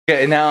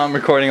Okay, now I'm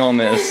recording on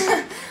this.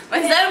 It's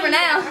over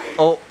now.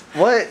 Oh,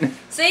 what?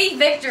 See?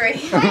 Victory.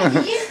 Wait,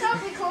 did you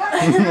stop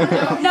recording?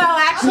 No,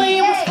 actually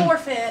it was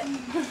forfeit.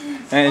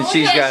 And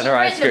she's got her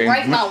ice cream.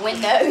 Break my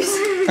windows.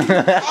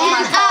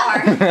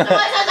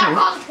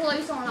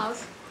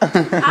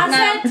 I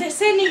said to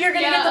Sydney, you're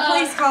going to get the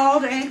police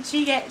called, and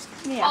she gets,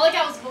 All I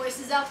got was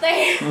voices out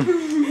there. Can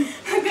you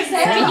put this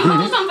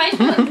on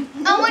Facebook?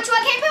 Oh, which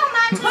one? Can you put on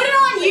mine too? Put it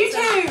on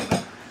YouTube.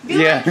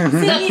 Yeah.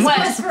 Sydney's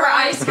Quest for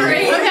ice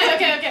cream.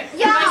 Okay.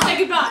 Yeah. Say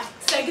goodbye.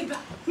 Say goodbye.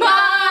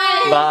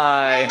 Bye.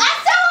 Bye. I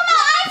still want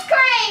my ice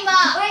cream!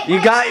 Wait,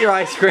 You got your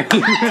ice cream.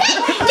 Get my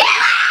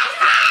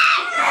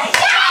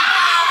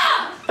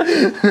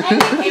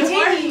And you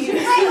continue.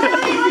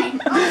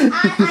 Wait. I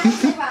didn't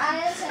say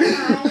bye. It's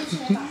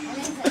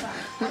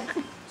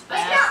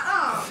not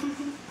on.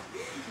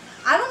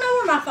 I don't know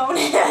where my phone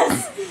is.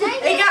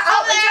 Thank It you. got,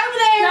 oh, it's over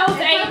there. No, it's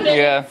 8 minutes.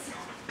 Yeah.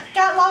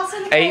 Got lost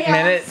in the 8 chaos.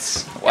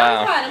 minutes. I'm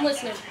Wow. fine. I'm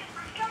listening.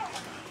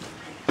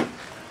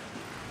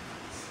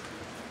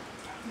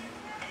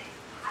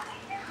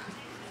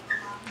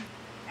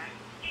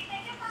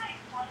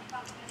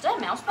 Is that a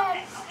mouse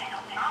pad?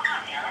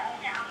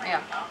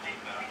 Yeah.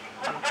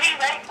 What are you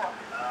ready for?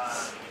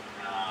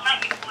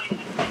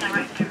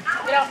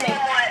 Get off me.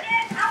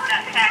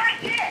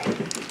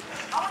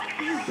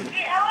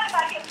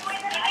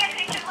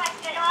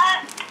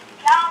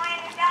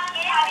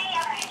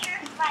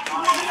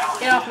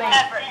 Get off me.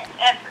 Effort.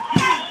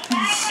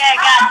 Okay,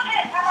 got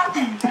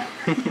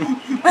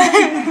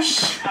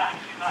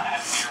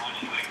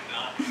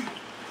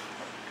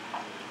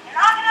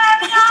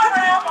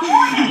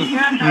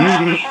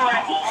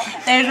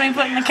There's me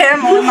putting the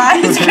caramel in my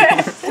ice cream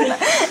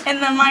in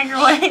the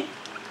microwave.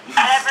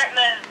 Everett,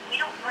 move. We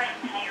don't break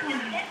here. This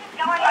is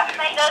going on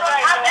Facebook.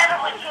 I better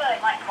look good.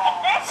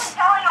 This is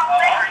going on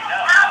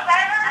Facebook. I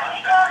better look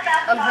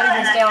I'm putting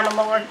this down on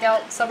my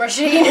workout summer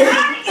sheet.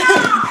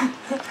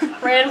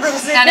 Ran from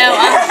Sydney. I know.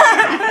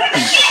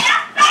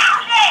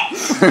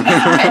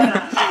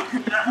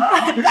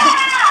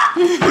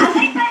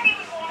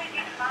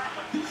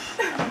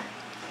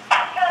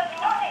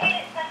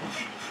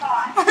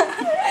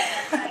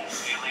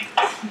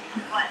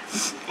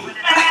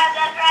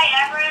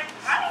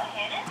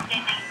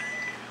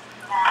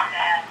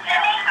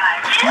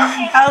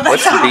 Oh,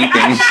 What's the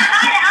beeping?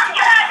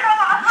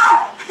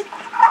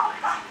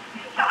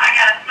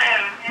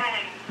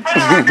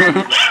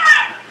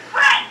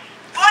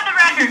 For the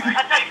record, I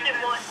touched it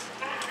once.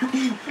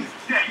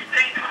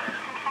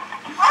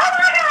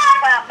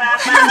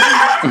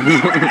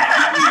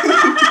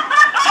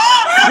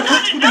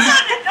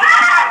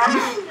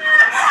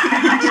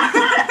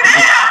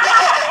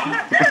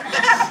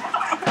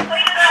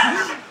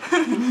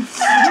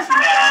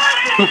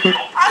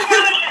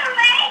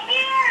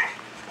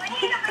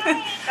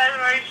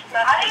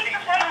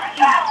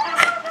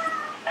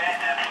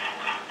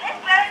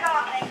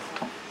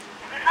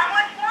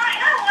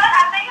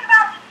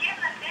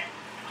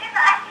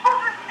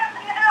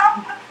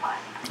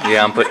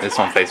 Yeah, I'm putting this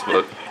on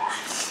Facebook.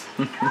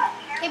 Can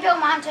you put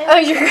mine too? Oh,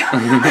 you're.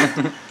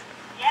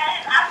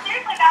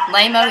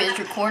 Lamo is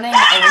recording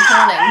and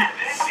recording.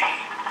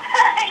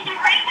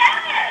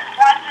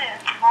 Watch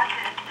this.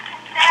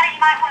 Daddy, you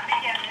might want to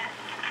video this.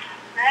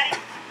 Ready?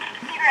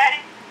 You ready?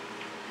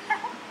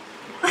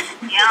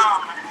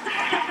 Yum.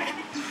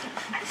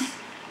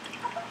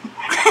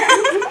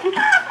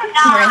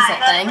 Where is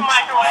that thing?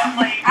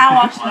 I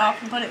washed it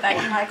off and put it back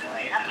in the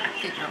microwave.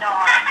 Good girl.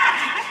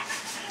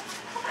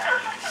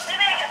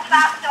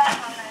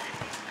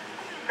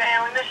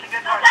 Man, we missed a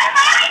good part.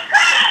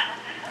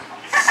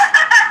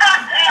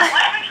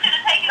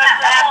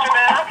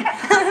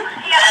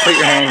 Put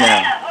your hand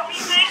down.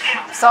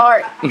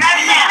 Sorry. Oh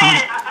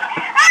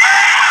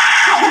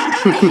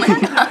my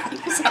god.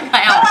 So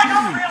loud.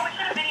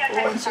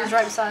 Oh, she was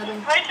right beside me.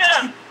 Right to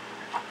them.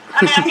 I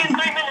mean, I'm getting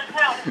 3 minutes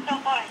now. It's still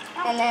funny.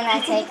 And then I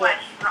take it. See if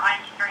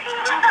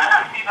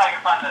I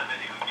can find that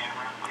video again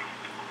real quick.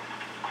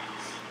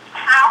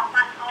 Ow,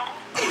 my soul.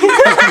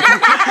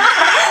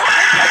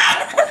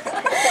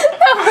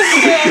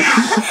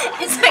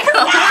 It's like a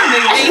horror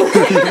movie.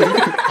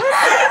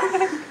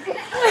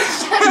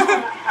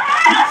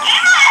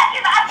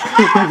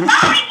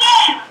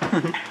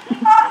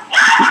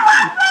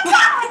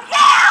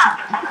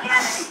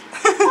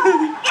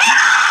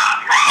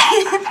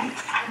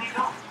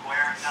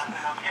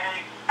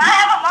 I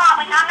have a mom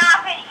and I'm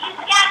not pretty. You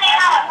got me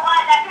how it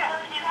was after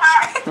losing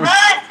her.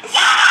 Run!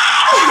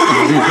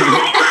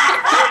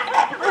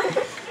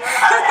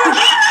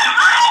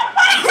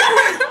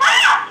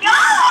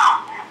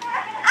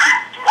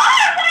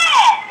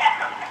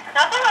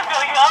 Nothing was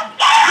going on.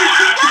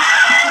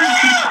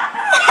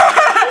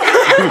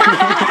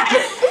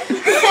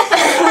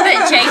 That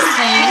chase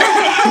scene.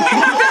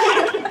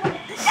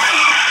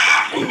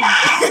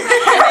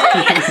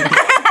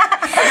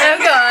 Oh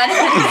god.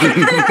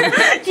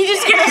 You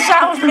just get a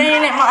shot with me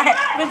in it,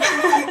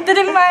 with it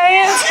in my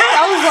hands.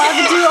 I was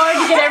laughing too hard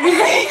to get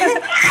everything.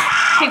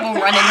 People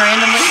running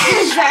randomly.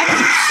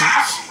 Exactly.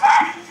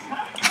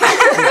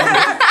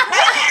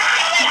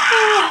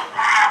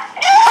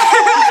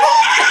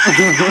 That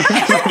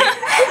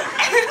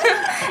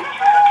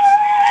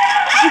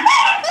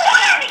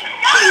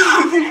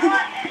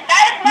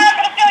is not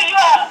going to fill you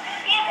up.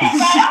 That is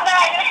not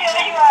going to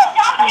fill you up.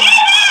 Don't eat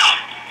it!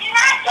 You're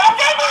not going to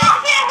fill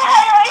up.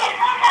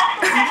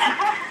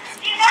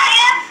 You got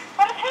it?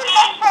 What is he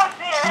supposed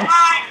to do?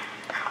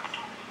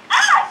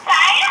 Oh,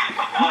 Diane!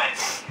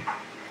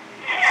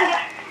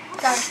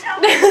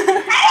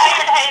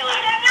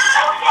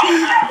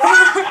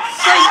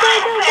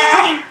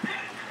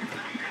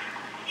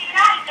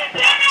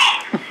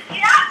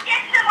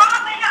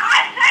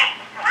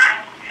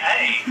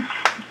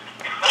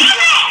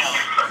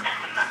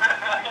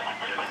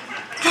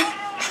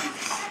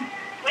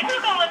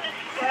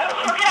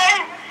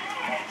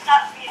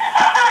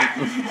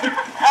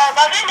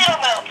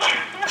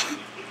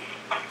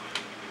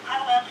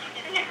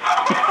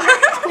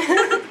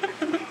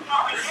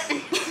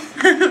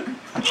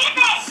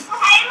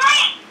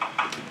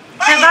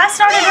 Have I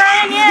started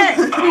running yet?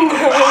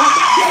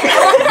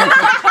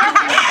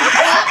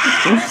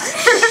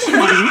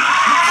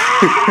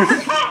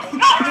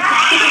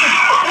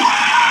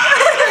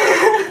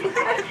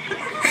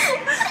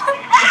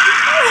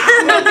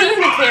 No, being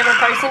the camera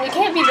person, you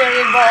can't be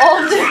very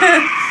involved.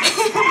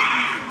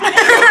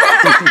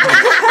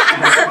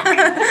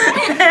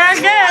 There I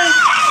go.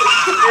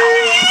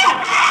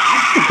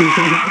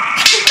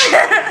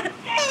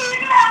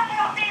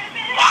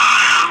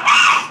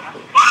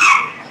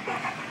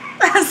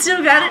 I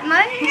still got it,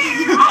 mate.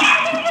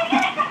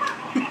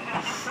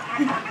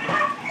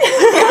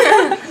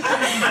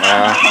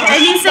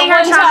 Did you see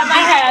her try to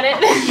I had it.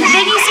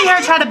 Did you see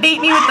her try to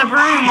beat me with the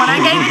broom when I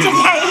gave it to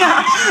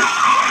Kayla?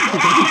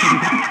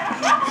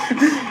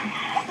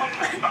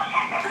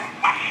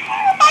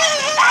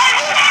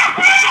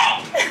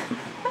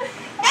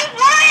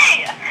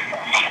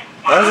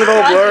 Why is it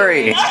all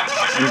blurry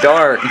and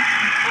dark?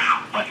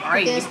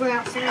 Guess we're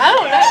outside. I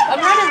don't know.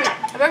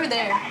 I'm over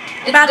there.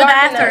 It's By the dark in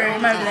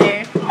bathroom there. over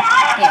there.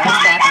 Yeah,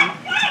 it's bathroom.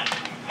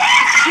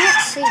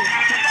 Can't see.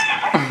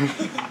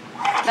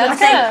 That's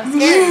scary.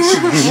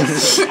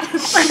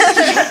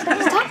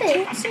 Stop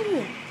it. Can't see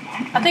you.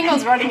 I think I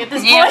was running at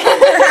this point.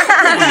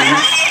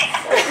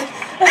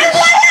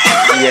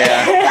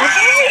 Yeah.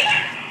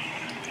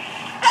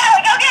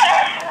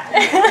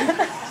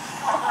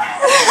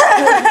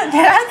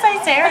 Did I say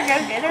Sarah, go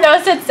get her? No,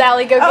 I said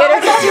Sally, go get her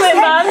because you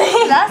went by me.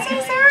 Did I say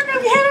Sarah, go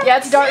get her? Yeah,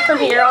 it's dark from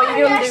here. All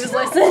you have to do is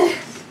listen.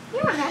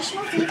 You're on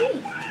national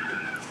TV.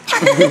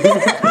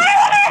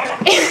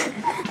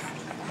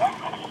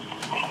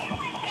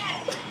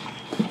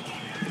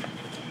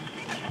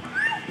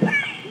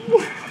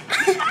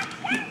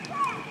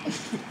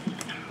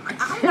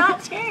 I'm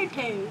not scared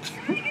to.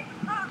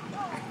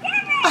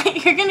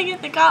 Like, you're gonna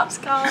get the cops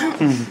called. I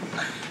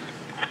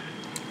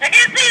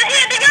can't see the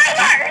handy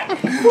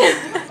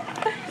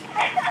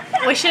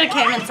We should have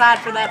came inside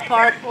for that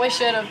part. We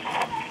should have,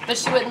 but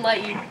she wouldn't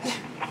let you.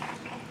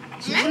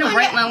 She's gonna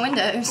break my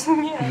windows.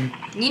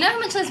 You know how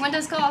much those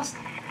windows cost?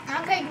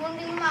 Okay, you want to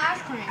give me my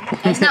ice cream?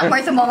 It's not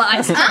worth them all the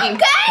ice cream.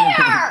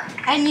 Care!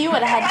 And you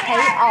would have had to pay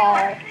it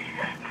all.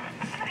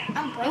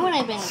 We wouldn't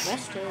have been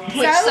arrested.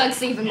 Which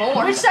sucks even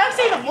more. Which sucks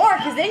even more,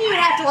 because then you would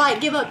have to,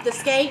 like, give up the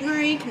skating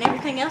rink and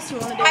everything else you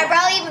want to do. I'd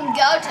probably even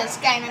go to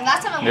skating.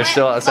 That's how I They're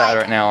still outside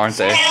right now, aren't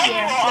they?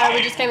 No,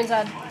 we just came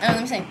inside. Oh, let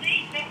me see.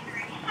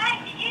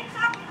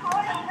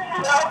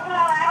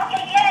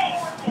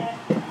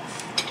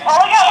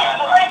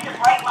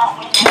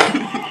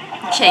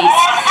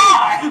 Chase.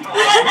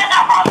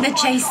 The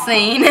chase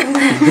scene.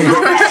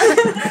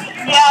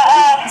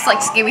 It's like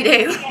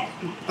Scooby-Doo.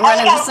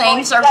 Running the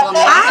same circle in the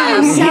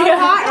I'm so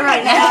hot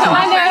right now.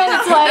 I know,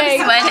 it's I'm like,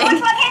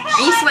 sweating.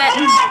 Are you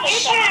sweating?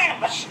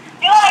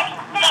 You like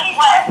making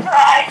sweat,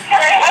 right?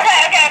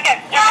 Okay.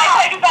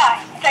 Say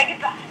goodbye. Say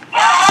goodbye.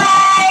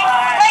 Bye.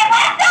 Wait,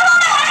 let's go on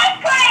the ice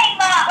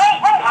cream. Wait.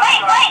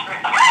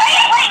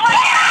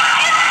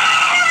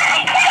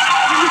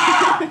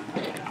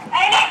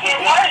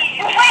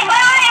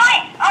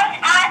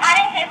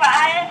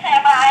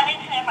 I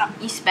didn't say bye.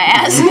 You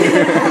spaz.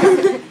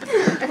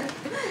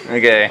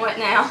 Okay. What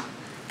now?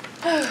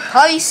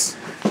 Peace.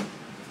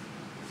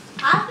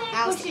 I think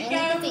That was we the should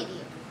end of the go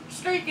video.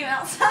 streaking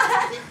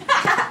outside.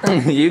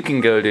 You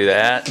can go do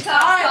that.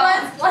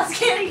 Alright, let's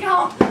get it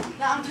going.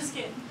 No, I'm just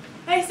kidding.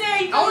 Hey,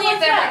 Sarah, you Only if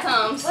let's ever go.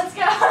 comes. Let's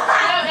go.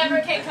 no, ever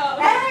can't come.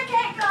 Ever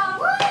can't come.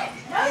 What?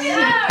 No, you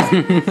don't.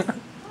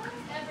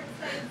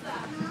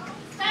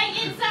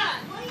 Stay inside.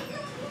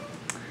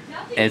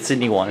 And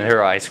Sydney wanted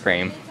her ice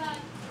cream.